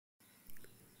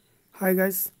Hi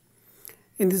guys,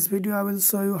 in this video I will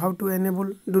show you how to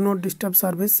enable do not disturb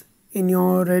service in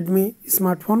your Redmi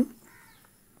smartphone.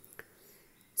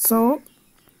 So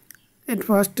at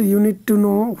first you need to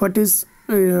know what is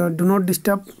do not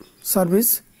disturb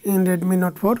service in Redmi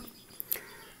Note 4.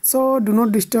 So do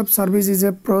not disturb service is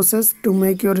a process to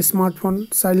make your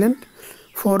smartphone silent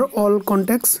for all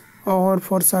contacts or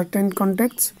for certain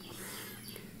contacts.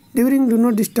 During do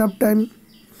not disturb time,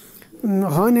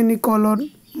 when any call or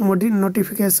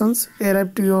notifications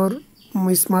arrive to your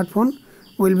smartphone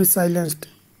will be silenced.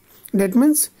 That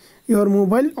means your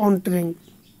mobile won't ring.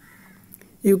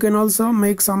 You can also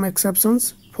make some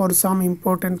exceptions for some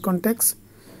important contacts.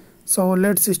 So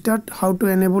let's start how to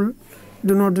enable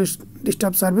do not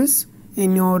disturb service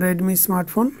in your Redmi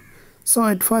smartphone. So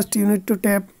at first you need to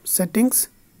tap settings,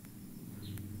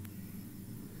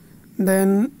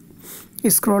 then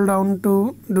scroll down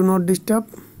to do not disturb.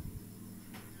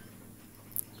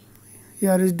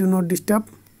 Here is do not disturb,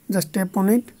 just tap on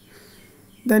it.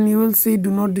 Then you will see do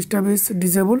not disturb is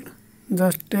disabled,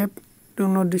 just tap do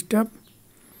not disturb.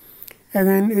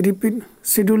 Again repeat,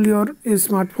 schedule your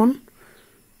smartphone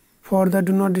for the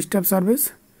do not disturb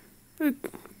service.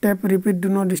 Tap repeat do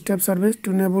not disturb service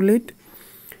to enable it.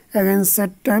 Again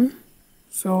set time,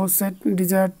 so set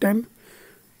desired time,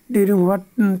 during what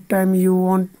time you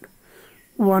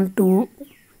want to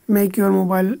make your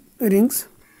mobile rings.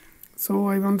 So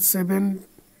I want 7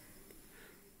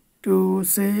 to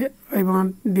say I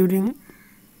want during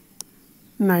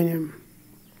 9 am.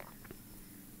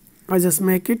 I just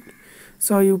make it.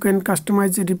 So you can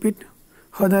customize repeat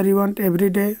whether you want every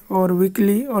day or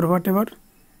weekly or whatever.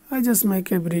 I just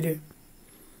make every day.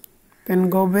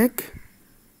 Then go back.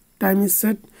 Time is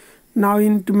set. Now you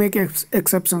need to make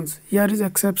exceptions. Here is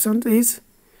exception is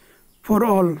for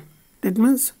all. That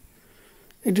means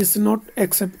it is not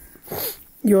except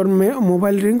your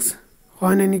mobile rings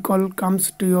when any call comes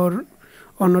to your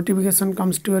or notification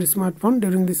comes to your smartphone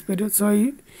during this period. So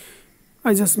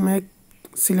I just make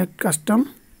select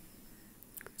custom,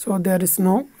 so there is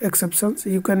no exceptions.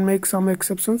 You can make some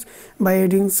exceptions by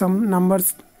adding some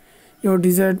numbers, your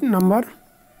desired number.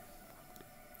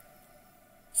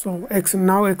 So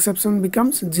now exception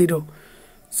becomes 0.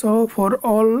 So for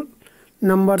all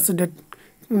numbers that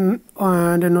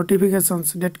the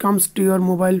notifications that comes to your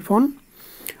mobile phone,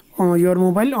 your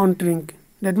mobile won't ring.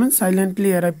 That means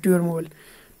silently arrive to your mobile.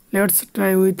 Let's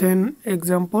try with an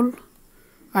example.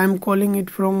 I am calling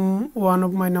it from one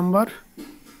of my number,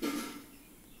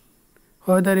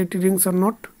 whether it rings or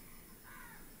not.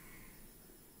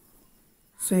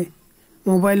 See,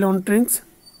 mobile won't rings.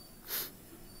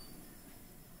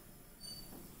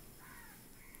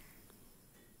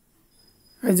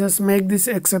 I just make these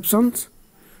exceptions,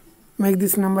 make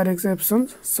this number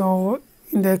exceptions. So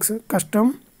in the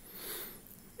custom,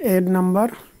 add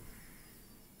number,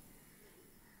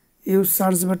 use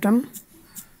search button.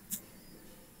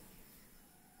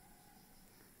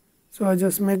 So I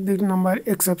just make the number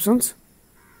exceptions,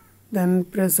 then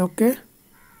press OK.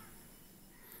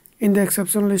 In the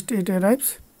exception list it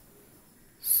arrives.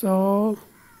 So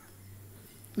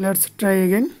let's try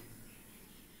again.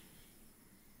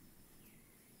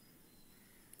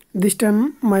 This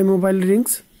time my mobile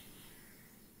rings.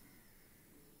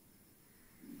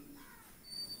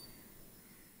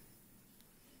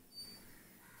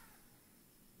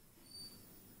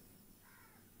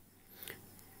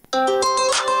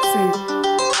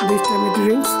 This time it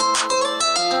rings.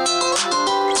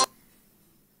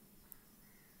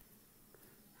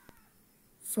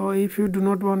 So if you do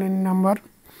not want any number,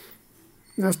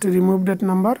 just remove that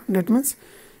number. That means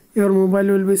your mobile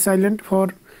will be silent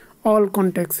for all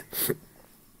contacts.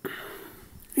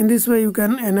 In this way you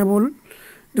can enable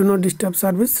do not disturb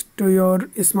service to your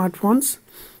smartphones,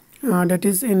 that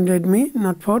is in Redmi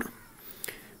Note 4.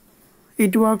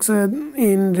 It works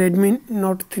in Redmi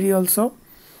Note 3 also.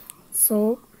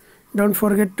 So don't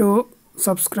forget to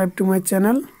subscribe to my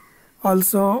channel.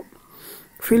 Also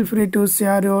feel free to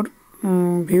share your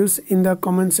views in the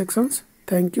comment sections.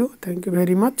 Thank you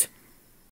very much.